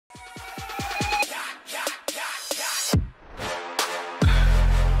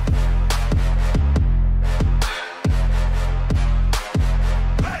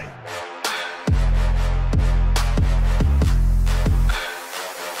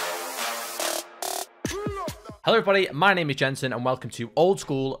Hello everybody, my name is Jensen and welcome to Old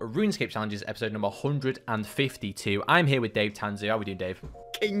School Runescape Challenges episode number 152. I'm here with Dave Tanzoo. How are we doing, Dave?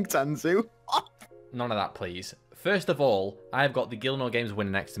 King Tanzoo. None of that, please. First of all, I've got the Gilnor Games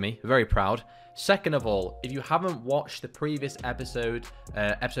winner next to me. Very proud. Second of all, if you haven't watched the previous episode,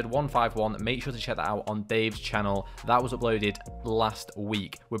 episode 151, make sure to check that out on Dave's channel. That was uploaded last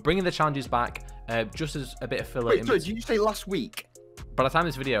week. We're bringing the challenges back just as a bit of filler. Wait, sorry, did you say last week? By the time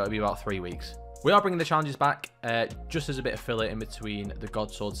this video, it'll be about 3 weeks. We are bringing the challenges back just as a bit of filler in between the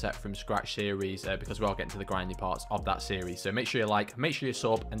God Sword set from scratch series because we are getting to the grinding parts of that series. So make sure you like, make sure you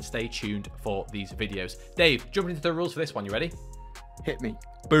sub, and stay tuned for these videos. Dave, jumping into the rules for this one. You ready? Hit me.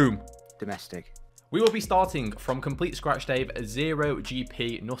 Boom. Domestic. We will be starting from complete scratch, Dave. 0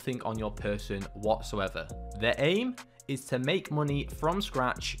 GP, nothing on your person whatsoever. The aim is to make money from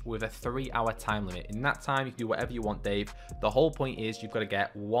scratch with a 3-hour time limit. In that time, you can do whatever you want, Dave. The whole point is you've got to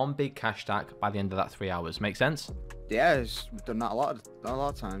get one big cash stack by the end of that 3 hours. Make sense? Yeah, we've done that a lot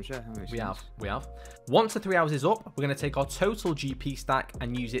of times. Yeah, we have. Once the 3 hours is up, we're going to take our total GP stack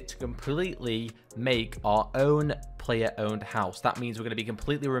and use it to completely make our own player-owned house. That means we're going to be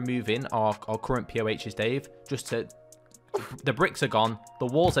completely removing our current POHs, Dave. Just to, the bricks are gone, the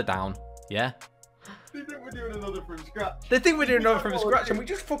walls are down. Yeah. They think we're doing another from scratch. They think we're doing another from scratch, and we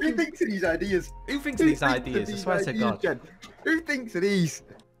just fucking... Who thinks of these ideas? Who thinks of these ideas? I swear to God. Jen? Who thinks of these?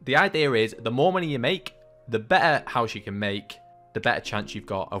 The idea is, the more money you make, the better house you can make, the better chance you've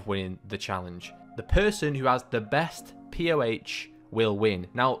got of winning the challenge. The person who has the best POH will win.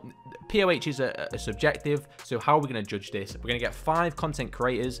 Now, POH is a subjective, so how are we going to judge this? We're going to get 5 content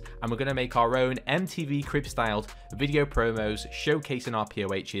creators, and we're going to make our own MTV crib-styled video promos showcasing our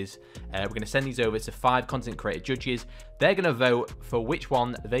POHs. We're going to send these over to 5 content creator judges. They're going to vote for which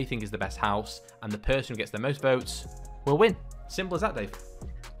one they think is the best house, and the person who gets the most votes will win. Simple as that, Dave.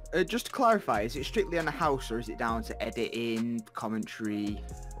 Just to clarify, is it strictly on a house, or is it down to editing, commentary,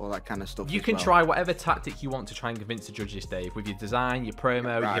 all that kind of stuff? You can try whatever tactic you want to try and convince the judges, Dave. With your design, your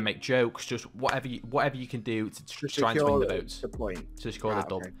promo, you can make jokes, just whatever you can do to try and swing the votes. The point. To score the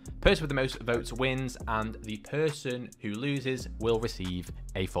dub. Person with the most votes wins, and the person who loses will receive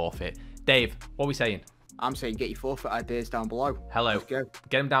a forfeit. Dave, what are we saying? I'm saying get your forfeit ideas down below. Hello. Let's go.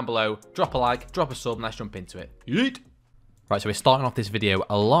 Get them down below. Drop a like, drop a sub, and let's jump into it. Yeet. Right, so we're starting off this video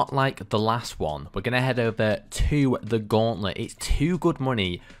a lot like the last one. We're going to head over to the Gauntlet. It's 2 good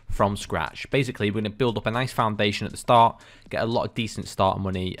money from scratch. Basically, we're going to build up a nice foundation at the start, get a lot of decent starter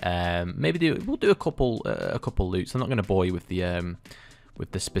money. We'll do a couple loots. I'm not going to bore you with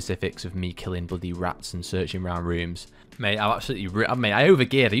the specifics of me killing bloody rats and searching around rooms. Mate, I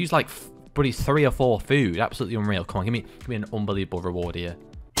overgeared. I used like bloody 3 or 4 food. Absolutely unreal. Come on, give me an unbelievable reward here.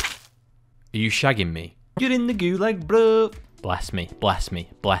 Are you shagging me? Get in the gulag, bro. Bless me, bless me,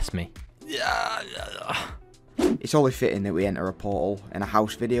 bless me. It's only fitting that we enter a portal in a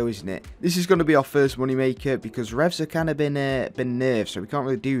house video, isn't it? This is going to be our first moneymaker because revs have kind of been nerfed, so we can't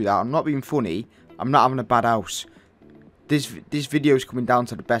really do that. I'm not being funny. I'm not having a bad house. This video is coming down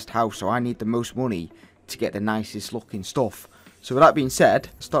to the best house, so I need the most money to get the nicest looking stuff. So with that being said,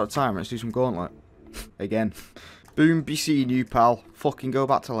 start the timer. Let's do some Gauntlet. Again. Boom, be seeing you, pal. Fucking go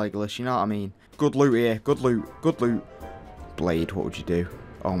back to Legolas, you know what I mean? Good loot here. Good loot. Good loot. Blade, what would you do?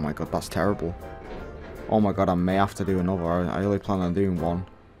 Oh my god, that's terrible. Oh my god, I may have to do another. I only plan on doing 1.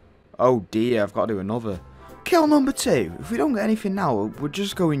 Oh dear, I've got to do another. Kill number 2. If we don't get anything now, we're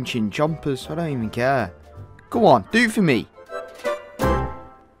just going chin chompers. I don't even care. Go on, do it for me.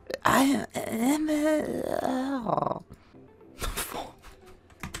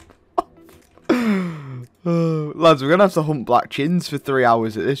 Lads, we're going to have to hunt black chins for 3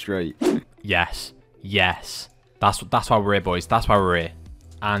 hours at this rate. Yes, yes. That's why we're here, boys. That's why we're here.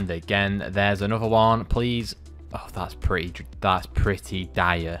 And again, there's another one, please. Oh, that's pretty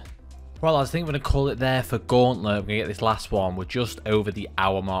dire. Well, I think we're going to call it there for Gauntlet. We're going to get this last one. We're just over the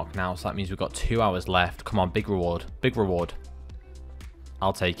hour mark now, so that means we've got 2 hours left. Come on, big reward. Big reward.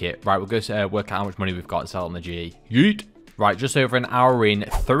 I'll take it. Right, we'll go work out how much money we've got and sell on the G. Yeet. Right, just over an hour in,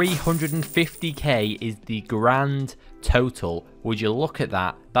 350k is the grand total. Would you look at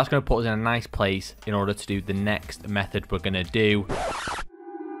that? That's going to put us in a nice place in order to do the next method we're going to do.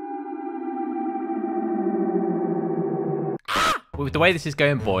 With the way this is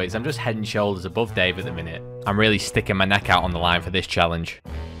going, boys, I'm just head and shoulders above Dave at the minute. I'm really sticking my neck out on the line for this challenge.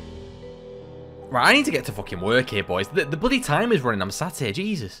 Right, I need to get to fucking work here, boys. The bloody time is running. I'm sat here,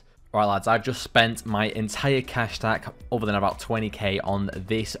 Jesus. Right, lads, I've just spent my entire cash stack, other than about 20k, on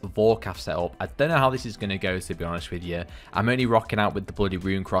this Vorkath setup. I don't know how this is going to go, to be honest with you. I'm only rocking out with the bloody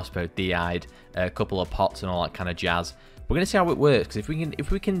rune crossbow, DI'd, a couple of pots and all that kind of jazz. We're going to see how it works, because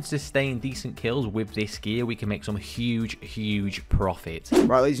if we can sustain decent kills with this gear, we can make some huge profit.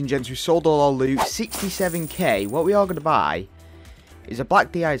 Right, ladies and gents, we've sold all our loot, 67k. What we are going to buy is a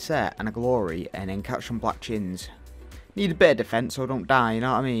black DI set and a glory, and then catch some black chins. Need a bit of defense so I don't die, you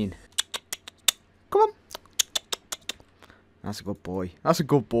know what I mean? Come on. That's a good boy. That's a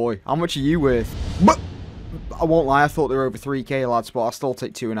good boy. How much are you worth? I won't lie, I thought they were over 3k, lads, but I'll still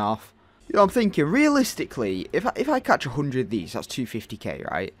take 2.5. You know, I'm thinking, realistically, if I catch 100 of these, that's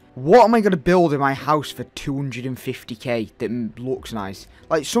 250k, right? What am I going to build in my house for 250k that looks nice?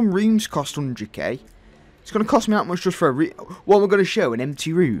 Like, some rooms cost 100k. It's going to cost me that much just for a room. What am I going to show? An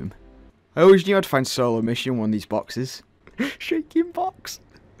empty room? I always knew I'd find solo mission in one of these boxes. Shaking box.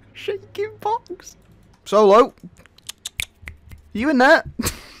 Shaking box. Solo. You in there?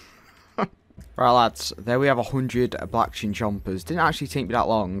 Right, lads, there we have 100 black chin chompers. Didn't actually take me that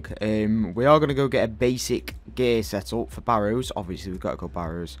long. We are going to go get a basic gear set up for barrows. Obviously, we've got to go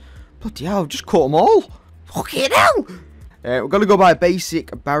barrows. Bloody hell, I've just caught them all. Fucking hell. We're going to go buy a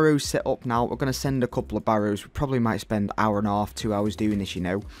basic barrow set up now. We're going to send a couple of barrows. We probably might spend an hour and a half, 2 hours doing this, you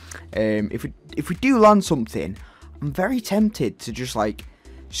know. If we do land something, I'm very tempted to just, like,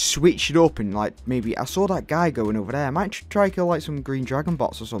 switch it up and, like, maybe... I saw that guy going over there. I might try kill, like, some green dragon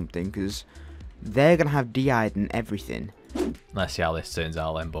bots or something, because... they're going to have DI'd and everything. Let's see how this turns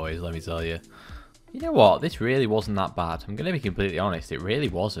out then, boys, let me tell you. You know what? This really wasn't that bad. I'm going to be completely honest. It really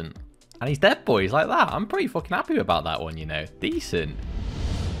wasn't. And he's dead, boys, like that. I'm pretty fucking happy about that one, you know. Decent.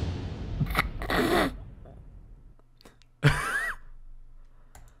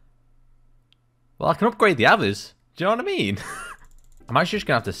 Well, I can upgrade the others. Do you know what I mean? I'm actually just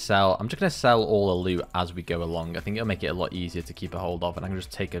going to have to sell. I'm just going to sell all the loot as we go along. I think it'll make it a lot easier to keep a hold of. And I can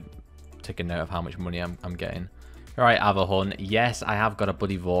just take a note of how much money I'm getting. Alright, Avahun. Yes, I have got a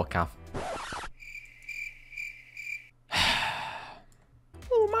bloody Vorkath.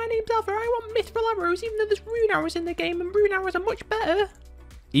 Oh, my name's Ava. I want Mithril arrows, even though there's rune arrows in the game, and rune arrows are much better.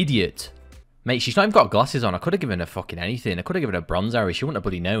 Idiot. Mate, she's not even got glasses on. I could have given her fucking anything. I could have given her a bronze arrow. She wouldn't have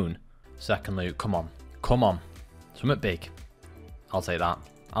bloody known. Second loot. Come on. Come on. Something big. I'll take that.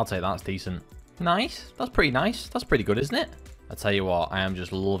 I'll take that. It's decent. Nice. That's pretty nice. That's pretty good, isn't it? I tell you what, I am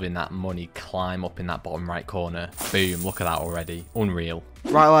just loving that money climb up in that bottom right corner. Boom, look at that already. Unreal.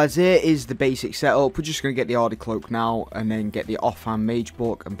 Right, lads, here is the basic setup. We're just going to get the Hardy Cloak now, and then get the offhand Mage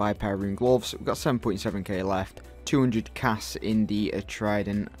Book and buy a pair of rune gloves. We've got 7.7k left. 200 casts in the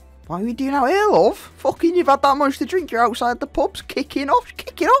Trident. What are we doing out here, love? Fucking, you've had that much to drink. You're outside the pubs. Kicking off,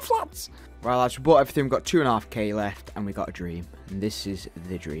 lads. Right, lads, we bought everything. We've got 2.5k left, and we got a dream. And this is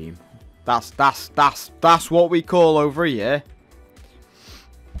the dream. That's what we call over here.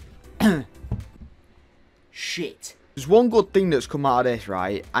 Shit. There's one good thing that's come out of this,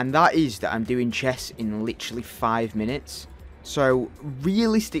 right? And that is that I'm doing chess in literally 5 minutes. So,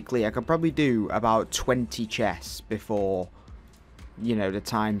 realistically, I could probably do about 20 chess before, you know, the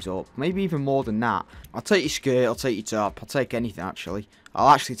time's up. Maybe even more than that. I'll take your skirt, I'll take your top, I'll take anything, actually. I'll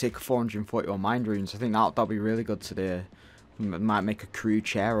actually take a 441 mind runes. I think that'll be really good to do. Might make a crew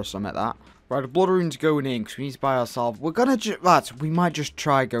chair or something like that. Right, the blood rune's going in because we need to buy ourselves. We're gonna lads, we might just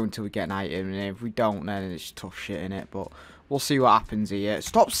try go until we get an item, and if we don't, then it's tough shit in it. But we'll see what happens here.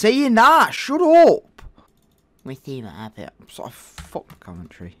 Stop saying that! Shut up! We see what happens. Sort of fuck the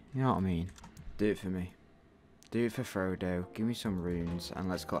commentary. You know what I mean? Do it for me. Do it for Frodo. Give me some runes, and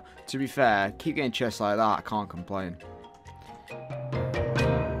let's go. To be fair, keep getting chests like that. I can't complain.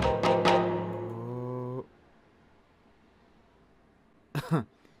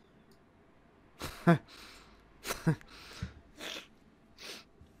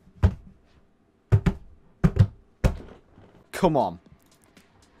 Come on.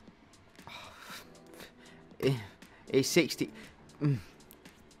 It's 60.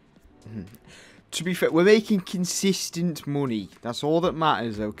 To be fair, we're making consistent money. That's all that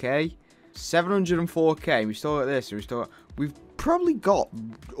matters, okay? 704k. We still got this. We've probably got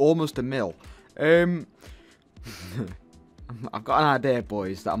almost a mil. I've got an idea,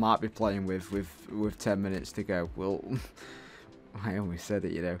 boys, that I might be playing with 10 minutes to go. I almost said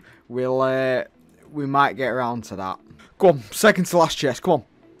it, you know. We might get around to that. Go on, second to last chest. Come on,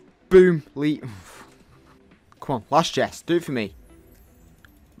 boom, leap. Come on, last chest. Do it for me.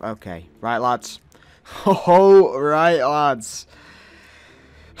 Okay, right, lads. Oh, right, lads.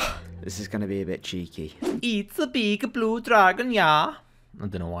 This is gonna be a bit cheeky. It's a big blue dragon, yeah. I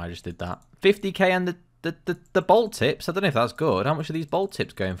don't know why I just did that. 50k and the bolt tips. I don't know if that's good. How much are these bolt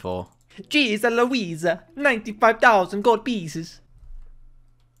tips going for? Jeez, Louisa, 95,000 gold pieces.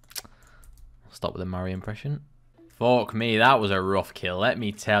 I'll stop with the Mario impression. Fuck me, that was a rough kill, let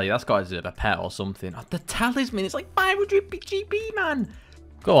me tell you. That's got to deserve a pet or something. Oh, the talisman, it's like 500 GP, man.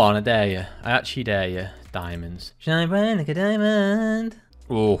 Go on, I dare you. I actually dare you. Diamonds. Shine bright like a diamond.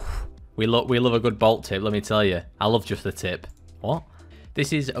 Oof. We love a good bolt tip, let me tell you. I love just the tip. What?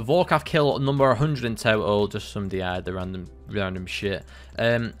 This is Warcraft kill number 100 in total. Just some DI, the random shit.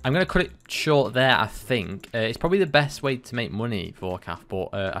 I'm going to cut it short there, I think. It's probably the best way to make money for Warcraft, but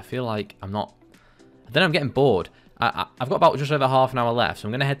I feel like I'm not... Then I'm getting bored. I've got about just over half an hour left, so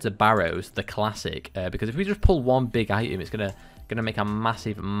I'm going to head to Barrows, the classic, because if we just pull one big item, it's going to make a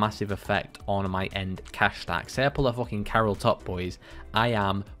massive effect on my end cash stack. Say I pull a fucking Carol top, boys, I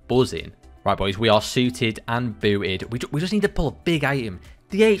am buzzing. Right, boys, we are suited and booted. We just need to pull a big item.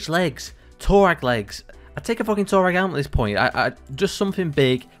 DH legs, Torag legs. I'd take a fucking Torag out at this point. Just something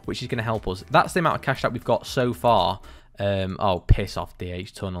big, which is going to help us. That's the amount of cash that we've got so far. Oh, piss off,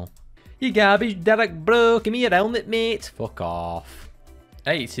 DH tunnel. You garbage, Derek, bro. Give me your helmet, mate. Fuck off.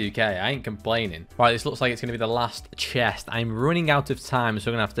 82k, I ain't complaining. Right, this looks like it's going to be the last chest. I'm running out of time,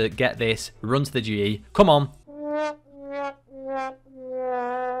 so I'm going to have to get this, run to the GE. Come on.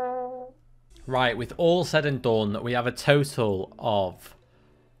 Right, with all said and done, we have a total of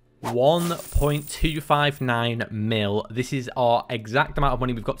 1.259 mil. This is our exact amount of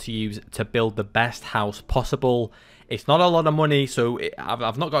money we've got to use to build the best house possible. It's not a lot of money, so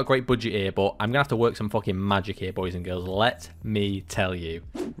I've not got a great budget here, but I'm going to have to work some fucking magic here, boys and girls. Let me tell you.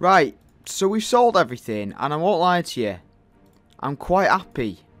 Right, so we've sold everything, and I won't lie to you. I'm quite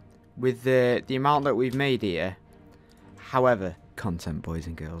happy with the amount that we've made here. However, content, boys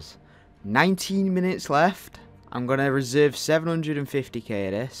and girls. 19 minutes left. I'm going to reserve 750k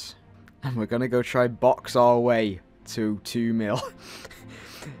of this. And we're going to go try box our way to 2 mil.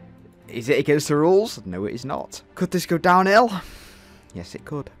 Is it against the rules? No, it is not. Could this go downhill? Yes, it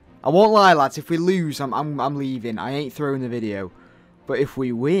could. I won't lie, lads. If we lose, I'm leaving. I ain't throwing the video. But if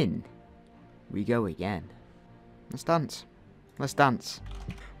we win, we go again. Let's dance. Let's dance.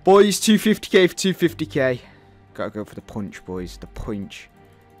 Boys, 250k for 250k. Gotta go for the punch, boys. The punch.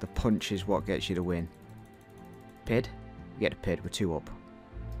 The punch is what gets you the win. Pid? We get a pid. We're 2 up.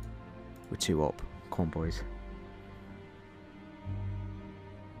 We're 2 up. Come on, boys.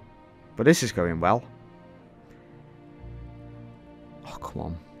 But this is going well. Oh, come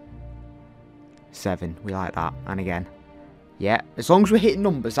on. 7. We like that. And again. Yeah. As long as we're hitting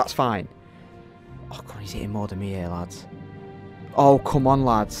numbers, that's fine. Oh, come on. He's hitting more than me here, lads. Oh, come on,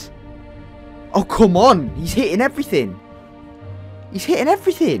 lads. Oh, come on. He's hitting everything. He's hitting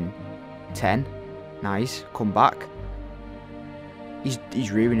everything. 10. Nice. Come back.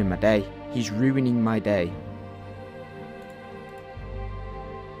 He's ruining my day. He's ruining my day.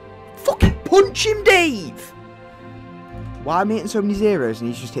 Fucking punch him, Dave! Why am I hitting so many zeros and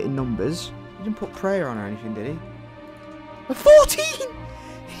he's just hitting numbers? He didn't put prayer on or anything, did he? A 14!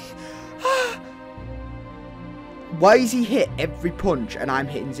 Why is he hit every punch and I'm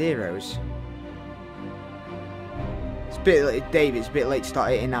hitting zeros? It's a bit late, Dave, it's a bit late to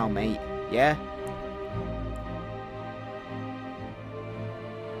start hitting now, mate. Yeah?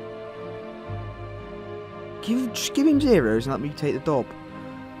 Just give him zeros and let me take the dub.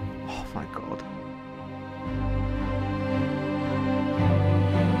 Oh my god.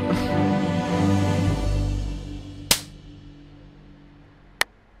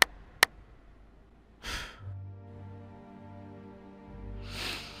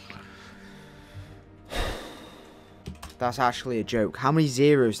 That's actually a joke. How many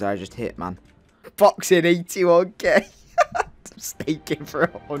zeros did I just hit, man? Boxing 81k. I'm staking for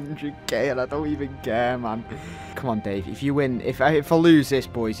 100k and I don't even care, man. Come on, Dave. If you win, if I lose this,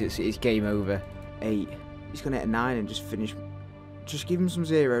 boys, it's game over. 8. He's gonna hit a 9 and just finish. Just give him some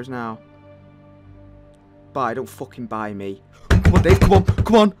zeros now. Buy, don't fucking buy me. Come on, Dave. Come on.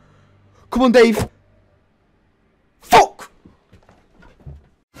 Come on. Come on, Dave. Fuck.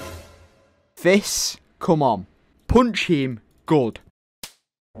 This. Come on. Punch him. Good.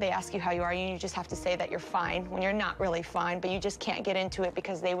 They ask you how you are, and you just have to say that you're fine when you're not really fine, but you just can't get into it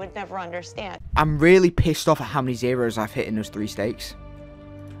because they would never understand. I'm really pissed off at how many zeros I've hit in those 3 stakes.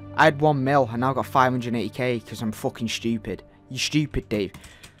 I had 1 mil and now got 580k because I'm fucking stupid. You stupid, Dave.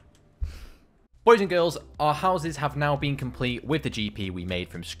 Boys and girls, our houses have now been complete with the GP we made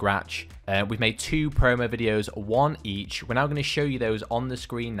from scratch. We've made 2 promo videos, 1 each. We're now going to show you those on the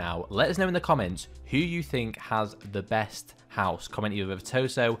screen now. Let us know in the comments who you think has the best house. Comment either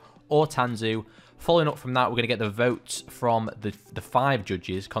Virtoso or Tanzoo. Following up from that, we're going to get the votes from the 5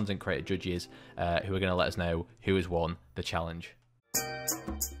 judges, content creator judges, who are going to let us know who has won the challenge.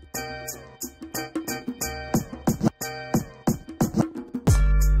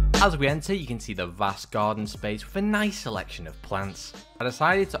 As we enter, you can see the vast garden space with a nice selection of plants. I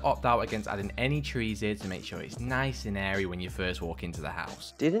decided to opt out against adding any trees here to make sure it's nice and airy when you first walk into the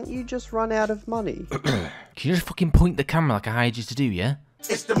house. Didn't you just run out of money? Can you just fucking point the camera like I hired you to do, yeah?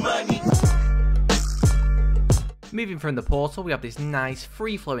 It's the money. Moving from the portal, we have this nice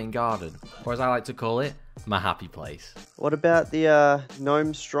free-flowing garden, or as I like to call it, my happy place. What about the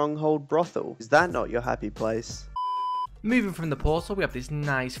gnome stronghold brothel? Is that not your happy place? Moving from the portal, we have this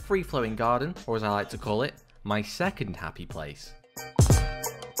nice free-flowing garden, or as I like to call it, my second happy place.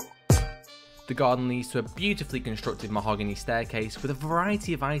 The garden leads to a beautifully constructed mahogany staircase with a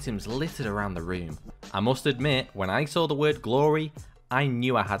variety of items littered around the room. I must admit, when I saw the word glory, I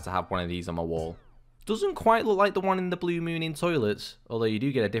knew I had to have one of these on my wall. Doesn't quite look like the one in the Blue Moon in toilets, although you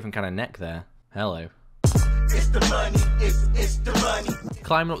do get a different kind of neck there. Hello. It's the money. It's the money.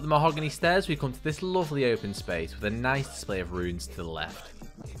 Climbing up the mahogany stairs, we come to this lovely open space with a nice display of runes to the left.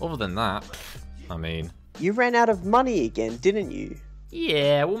 Other than that, I mean... You ran out of money again, didn't you?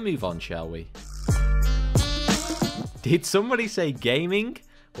 Yeah, we'll move on, shall we? Did somebody say gaming?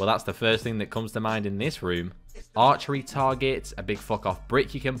 Well, that's the first thing that comes to mind in this room. Archery targets, a big fuck off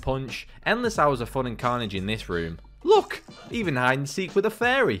brick you can punch, endless hours of fun and carnage in this room. Look, even hide and seek with a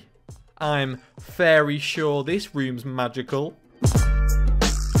fairy. I'm very sure this room's magical.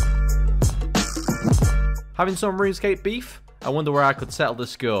 Having some RuneScape beef? I wonder where I could settle the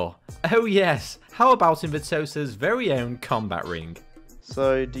score. Oh yes, how about in Virtoso's very own combat ring?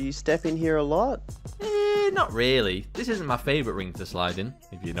 So, do you step in here a lot? Not really. This isn't my favourite ring to slide in,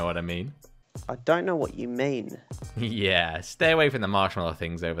 if you know what I mean. I don't know what you mean. Yeah, stay away from the marshmallow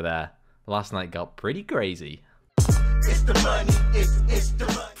things over there. Last night got pretty crazy. It's the money. It's the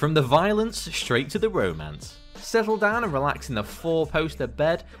money. From the violence straight to the romance. Settle down and relax in the 4-poster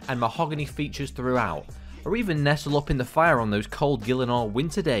bed and mahogany features throughout. Or even nestle up in the fire on those cold Gillinor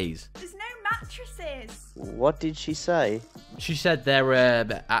winter days. There's no mattresses. What did she say? She said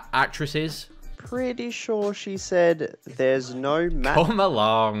they're actresses. Pretty sure she said there's no Come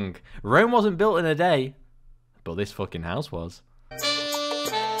along. Rome wasn't built in a day. But this fucking house was.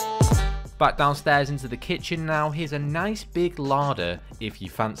 Back downstairs into the kitchen now. Here's a nice big larder if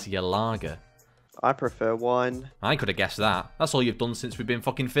you fancy a lager. I prefer wine. I could have guessed that. That's all you've done since we've been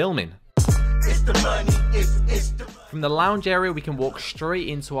fucking filming. It's the money. It's the money. From the lounge area, we can walk straight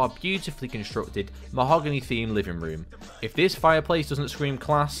into our beautifully constructed mahogany-themed living room. If this fireplace doesn't scream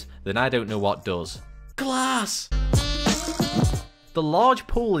class, then I don't know what does. Class! The large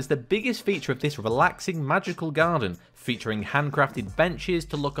pool is the biggest feature of this relaxing, magical garden, featuring handcrafted benches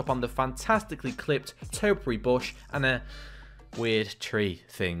to look up on the fantastically clipped topiary bush and a weird tree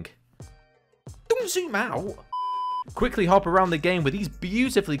thing. Don't zoom out! Quickly hop around the game with these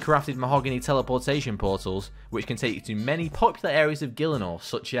beautifully crafted mahogany teleportation portals, which can take you to many popular areas of Gillinor,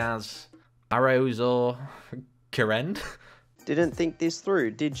 such as Barrows or Kerend. Didn't think this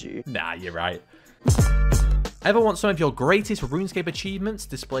through, did you? Nah, you're right. Ever want some of your greatest RuneScape achievements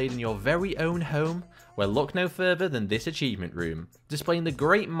displayed in your very own home? Well, look no further than this achievement room, displaying the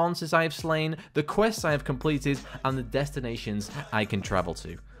great monsters I have slain, the quests I have completed, and the destinations I can travel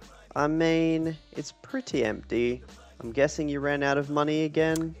to. I mean, it's pretty empty. I'm guessing you ran out of money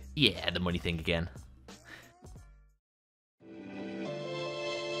again? Yeah, the money thing again.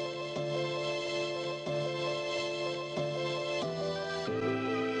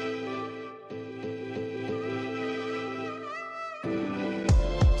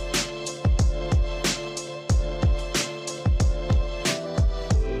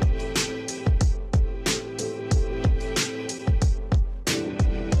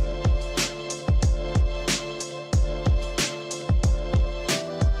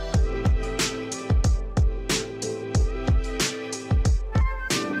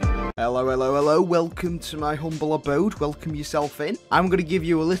 Hello, welcome to my humble abode, welcome yourself in. I'm going to give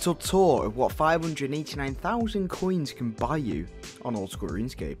you a little tour of what 589,000 coins can buy you on Oldschool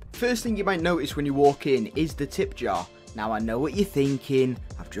Runescape. First thing you might notice when you walk in is the tip jar. Now I know what you're thinking,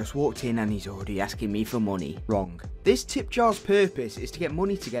 I've just walked in and he's already asking me for money. Wrong. This tip jar's purpose is to get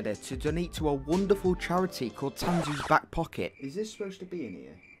money together to donate to a wonderful charity called Tanzoo's Back Pocket. Is this supposed to be in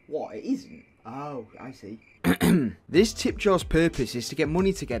here? What, it isn't? Oh, I see. This tip jar's purpose is to get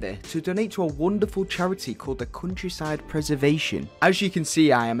money together to donate to a wonderful charity called the Countryside Preservation. As you can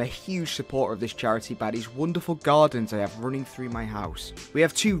see, I am a huge supporter of this charity by these wonderful gardens I have running through my house. We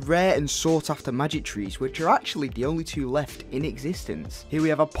have two rare and sought after magic trees, which are actually the only two left in existence. Here we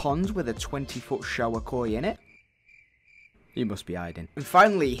have a pond with a 20-foot shower koi in it. He must be hiding. And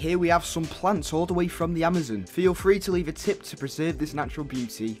finally, here we have some plants all the way from the Amazon. Feel free to leave a tip to preserve this natural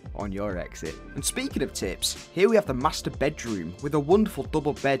beauty on your exit. And speaking of tips, here we have the master bedroom with a wonderful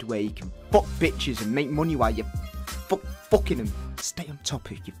double bed where you can fuck bitches and make money while you're fucking them. Stay on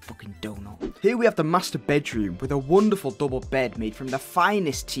topic, you fucking donut. Here we have the master bedroom with a wonderful double bed made from the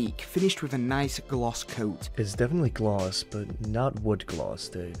finest teak, finished with a nice gloss coat. It's definitely gloss, but not wood gloss,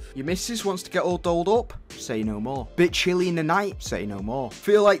 Dave. Your missus wants to get all dolled up? Say no more. Bit chilly in the night? Say no more.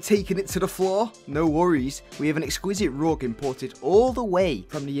 Feel like taking it to the floor? No worries. We have an exquisite rug imported all the way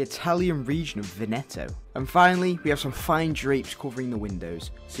from the Italian region of Veneto. And finally, we have some fine drapes covering the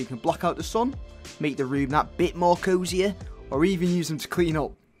windows, so you can block out the sun, make the room that bit more cozier, or even use them to clean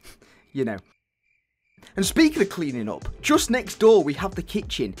up. You know. And speaking of cleaning up, just next door we have the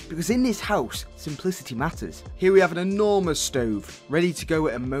kitchen, because in this house, simplicity matters. Here we have an enormous stove, ready to go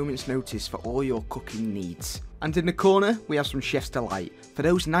at a moment's notice for all your cooking needs. And in the corner, we have some chef's delight, for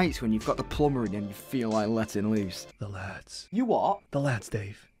those nights when you've got the plumber in and you feel like letting loose. The lads. You what? The lads,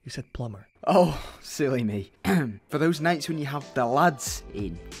 Dave. You said plumber. Oh, silly me. For those nights when you have the lads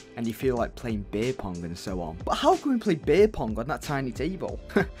in and you feel like playing beer pong and so on. But how can we play beer pong on that tiny table?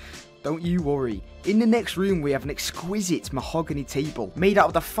 Don't you worry. In the next room we have an exquisite mahogany table made out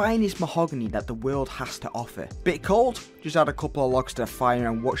of the finest mahogany that the world has to offer. Bit cold? Just add a couple of logs to the fire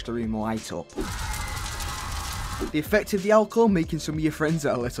and watch the room light up. The effect of the alcohol making some of your friends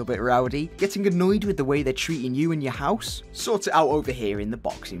a little bit rowdy, getting annoyed with the way they're treating you and your house? Sort it out over here in the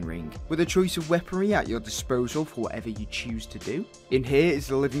boxing ring, with a choice of weaponry at your disposal for whatever you choose to do. In here is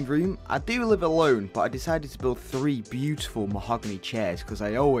the living room. I do live alone, but I decided to build 3 beautiful mahogany chairs because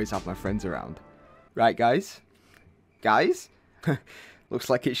I always have my friends around. Right guys? Guys? Looks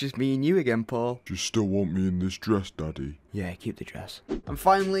like it's just me and you again, Paul. Do you still want me in this dress, Daddy? Yeah, keep the dress. And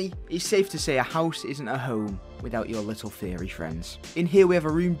finally, it's safe to say a house isn't a home without your little fairy friends. In here we have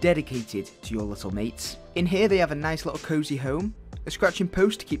a room dedicated to your little mates. In here they have a nice little cozy home, a scratching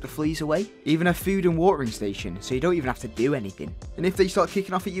post to keep the fleas away, even a food and watering station so you don't even have to do anything. And if they start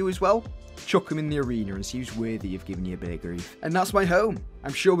kicking off at you as well, chuck them in the arena and see who's worthy of giving you a bit of grief. And that's my home.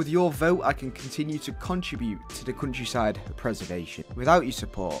 I'm sure with your vote I can continue to contribute to the countryside preservation. Without your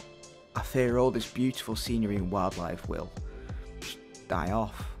support, I fear all this beautiful scenery and wildlife will just die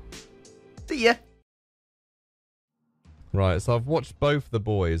off. See ya! Right, so I've watched both the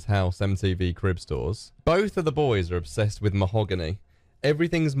boys' House MTV Crib Stores. Both of the boys are obsessed with mahogany.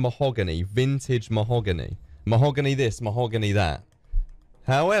 Everything's mahogany, vintage mahogany. Mahogany this, mahogany that.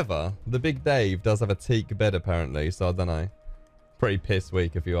 However, the big Dave does have a teak bed apparently, so I don't know. Pretty piss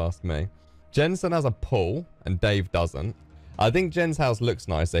weak if you ask me. Jensen has a pool, and Dave doesn't. I think Jen's house looks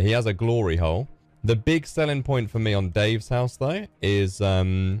nicer. He has a glory hole. The big selling point for me on Dave's house, though, is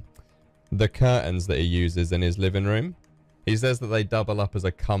the curtains that he uses in his living room. He says that they double up as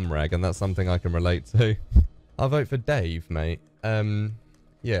a cum rag, and that's something I can relate to. I vote for Dave, mate.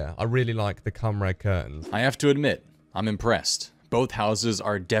 Yeah, I really like the cum rag curtains. I have to admit, I'm impressed. Both houses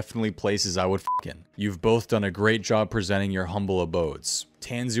are definitely places I would f*** in. You've both done a great job presenting your humble abodes.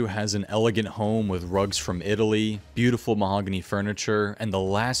 Tanzoo has an elegant home with rugs from Italy, beautiful mahogany furniture, and the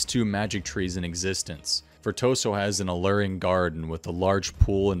last 2 magic trees in existence. Virtoso has an alluring garden with a large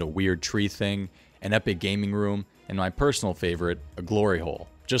pool and a weird tree thing, an epic gaming room, and my personal favorite, a glory hole,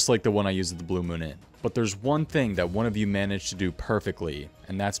 just like the one I use at the Blue Moon Inn. But there's one thing that one of you managed to do perfectly,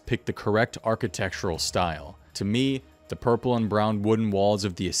 and that's pick the correct architectural style. To me, the purple and brown wooden walls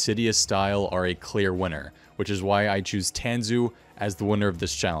of the Assidious style are a clear winner, which is why I choose Tanzoo as the winner of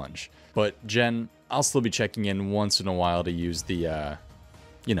this challenge. But Jen, I'll still be checking in once in a while to use the,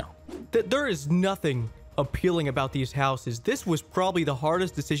 you know. There is nothing appealing about these houses. This was probably the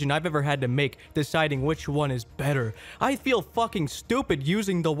hardest decision I've ever had to make, deciding which one is better. I feel fucking stupid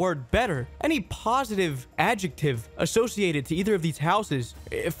using the word better. Any positive adjective associated to either of these houses,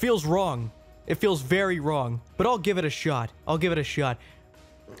 it feels wrong. It feels very wrong, but I'll give it a shot. I'll give it a shot.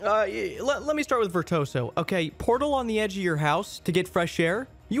 Let me start with Virtoso. Okay, portal on the edge of your house to get fresh air.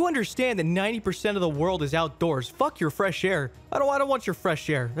 You understand that 90% of the world is outdoors. Fuck your fresh air. I don't want your fresh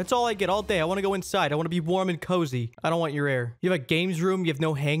air. That's all I get all day. I want to go inside. I want to be warm and cozy. I don't want your air. You have a games room. You have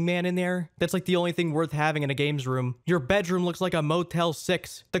no hangman in there. That's like the only thing worth having in a games room. Your bedroom looks like a Motel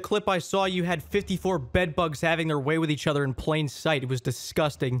 6. The clip I saw, you had 54 bed bugs having their way with each other in plain sight. It was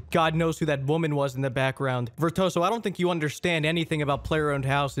disgusting. God knows who that woman was in the background. Virtoso, I don't think you understand anything about player-owned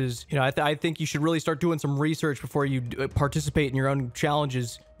houses. You know, I think you should really start doing some research before you participate in your own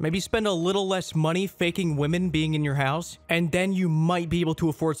challenges. Maybe spend a little less money faking women being in your house, and then you might be able to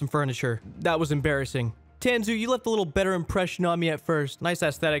afford some furniture. That was embarrassing. Tanzoo, you left a little better impression on me at first. Nice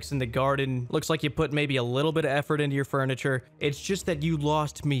aesthetics in the garden. Looks like you put maybe a little bit of effort into your furniture. It's just that you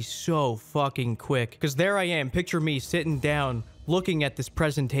lost me so fucking quick. Because there I am, picture me sitting down, looking at this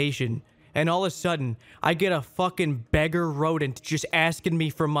presentation. And all of a sudden, I get a fucking beggar rodent just asking me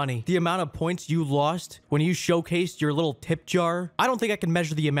for money. The amount of points you lost when you showcased your little tip jar, I don't think I can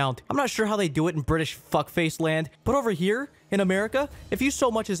measure the amount. I'm not sure how they do it in British fuckface land, but over here, in America, if you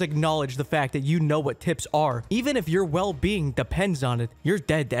so much as acknowledge the fact that you know what tips are, even if your well-being depends on it, you're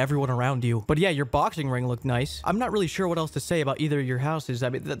dead to everyone around you. But yeah, your boxing ring looked nice. I'm not really sure what else to say about either of your houses. I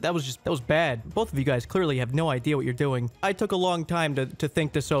mean, that was bad. Both of you guys clearly have no idea what you're doing. I took a long time to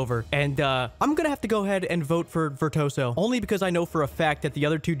think this over, and I'm gonna have to go ahead and vote for Virtoso, only because I know for a fact that the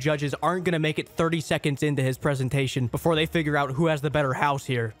other two judges aren't gonna make it 30 seconds into his presentation before they figure out who has the better house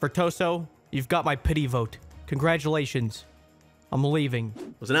here. Virtoso, you've got my pity vote. Congratulations. I'm leaving.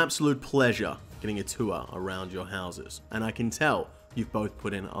 It was an absolute pleasure getting a tour around your houses, and I can tell you've both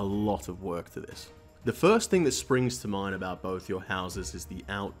put in a lot of work to this. The first thing that springs to mind about both your houses is the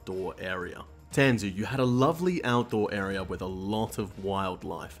outdoor area. Tanzoo, you had a lovely outdoor area with a lot of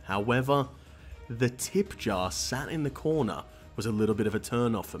wildlife. However, the tip jar sat in the corner was a little bit of a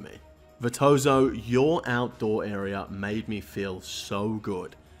turn-off for me. Virtoso, your outdoor area made me feel so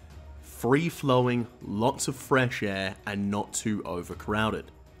good. Free-flowing, lots of fresh air, and not too overcrowded.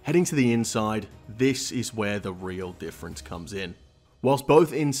 Heading to the inside, this is where the real difference comes in. Whilst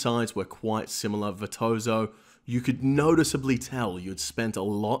both insides were quite similar, Virtoso, you could noticeably tell you'd spent a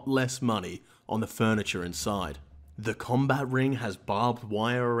lot less money on the furniture inside. The combat ring has barbed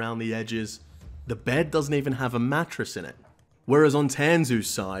wire around the edges. The bed doesn't even have a mattress in it. Whereas on Tanzoo's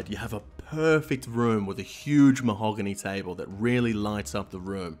side, you have a perfect room with a huge mahogany table that really lights up the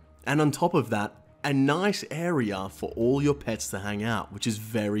room. And on top of that, a nice area for all your pets to hang out, which is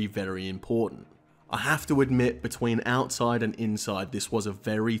very, very important. I have to admit, between outside and inside, this was a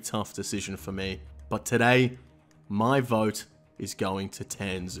very tough decision for me. But today, my vote is going to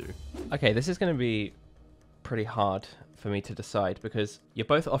Tanzoo. Okay, this is going to be pretty hard for me to decide because you're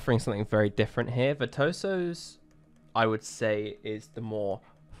both offering something very different here. Virtoso's, I would say, is the more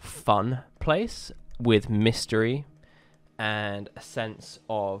fun place with mystery and a sense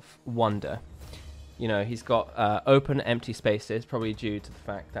of wonder. You know, he's got open, empty spaces, probably due to the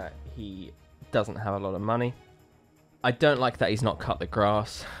fact that he doesn't have a lot of money. I don't like that he's not cut the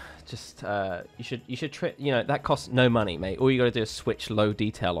grass. Just, you should trim, you know, that costs no money, mate. All you gotta do is switch low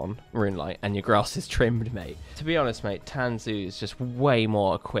detail on Runelight and your grass is trimmed, mate. To be honest, mate, Tanzoo is just way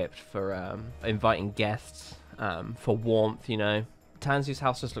more equipped for inviting guests, for warmth, you know. Tanzoo's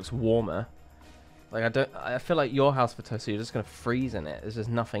house just looks warmer. Like, I feel like your house, Virtoso, you're just gonna freeze in it. There's just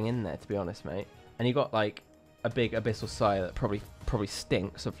nothing in there, to be honest, mate. And you got like a big abyssal sire that probably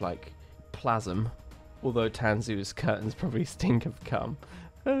stinks of like plasm. Although Tanzoo's curtains probably stink of cum.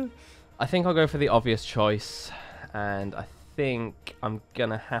 I think I'll go for the obvious choice, and I think I'm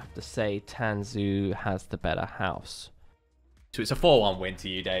gonna have to say Tanzoo has the better house. So it's a 4-1 win to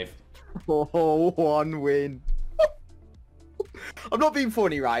you, Dave. 4-1 win. I'm not being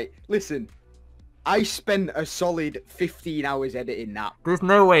funny, right? Listen. I spent a solid 15 hours editing that. There's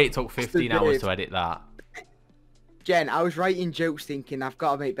no way it took 15 hours to edit that. Jen, I was writing jokes thinking I've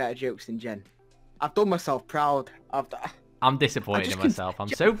got to make better jokes than Jen. I've done myself proud. I'm disappointed in myself. I'm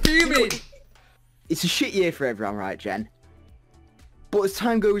so fuming. It's a shit year for everyone, right, Jen? But as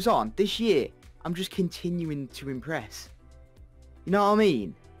time goes on, this year, I'm just continuing to impress. You know what I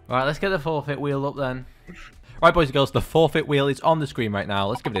mean? Alright, let's get the forfeit wheel up then. Right, boys and girls, the forfeit wheel is on the screen right now.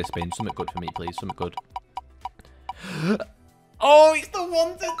 Let's give it a spin. Something good for me, please. Something good. Oh, it's the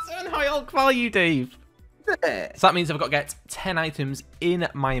 1 to 10 high alc value, Dave. So that means I've got to get 10 items in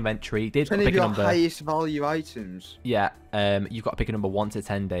my inventory. Dave's got to pick a number. Highest value items. Yeah, you've got to pick a number 1 to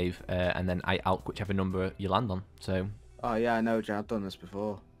 10, Dave, and then I alc whichever number you land on. So. Oh yeah, I know, Jen. I've done this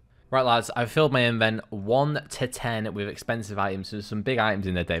before. Right, lads, I've filled my invent 1 to 10 with expensive items. So there's some big items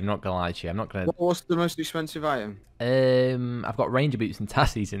in there, Dave. I'm not gonna lie to you. I'm not gonna. What's the most expensive item? I've got ranger boots and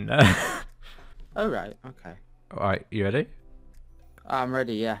tassies in there. Oh right, okay. All right, you ready? I'm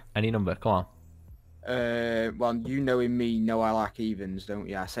ready. Yeah. Any number? Come on. Well, you knowing me, know I like evens, don't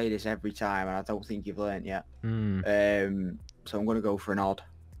you? I say this every time, and I don't think you've learnt yet. So I'm gonna go for an odd.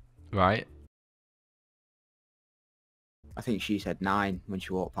 Right. I think she said 9 when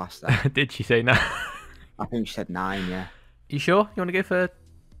she walked past that. Did she say 9? I think she said 9, yeah. You sure? You want to go for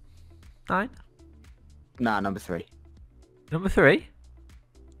 9? Nah, number 3. Number 3?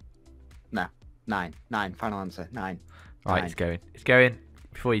 No, 9. 9, final answer, 9. Right, 9. it's going. It's going.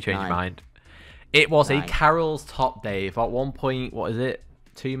 Before you change your mind. It was 9. A Carol's top, Dave. At one point, what is it?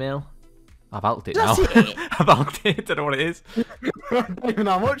 2 mil? I've alked it now. That's it? I've alked it. Don't know what it is. I don't even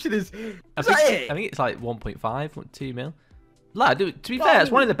know how much it is. I think it's like 1.5, 2 mil. Lad, to be fair,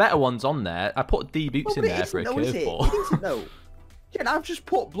 it's one of the better ones on there. I put D boots in there for a curveball. You didn't know. Jen, I've just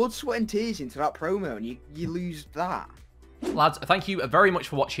put blood, sweat, and tears into that promo, and you lose that. Lads, thank you very much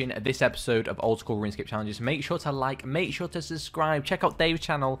for watching this episode of Old School Runescape Challenges. Make sure to like, make sure to subscribe, check out Dave's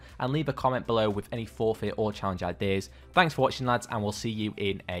channel, and leave a comment below with any forfeit or challenge ideas. Thanks for watching, lads, and we'll see you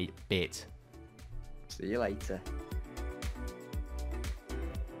in a bit. See you later.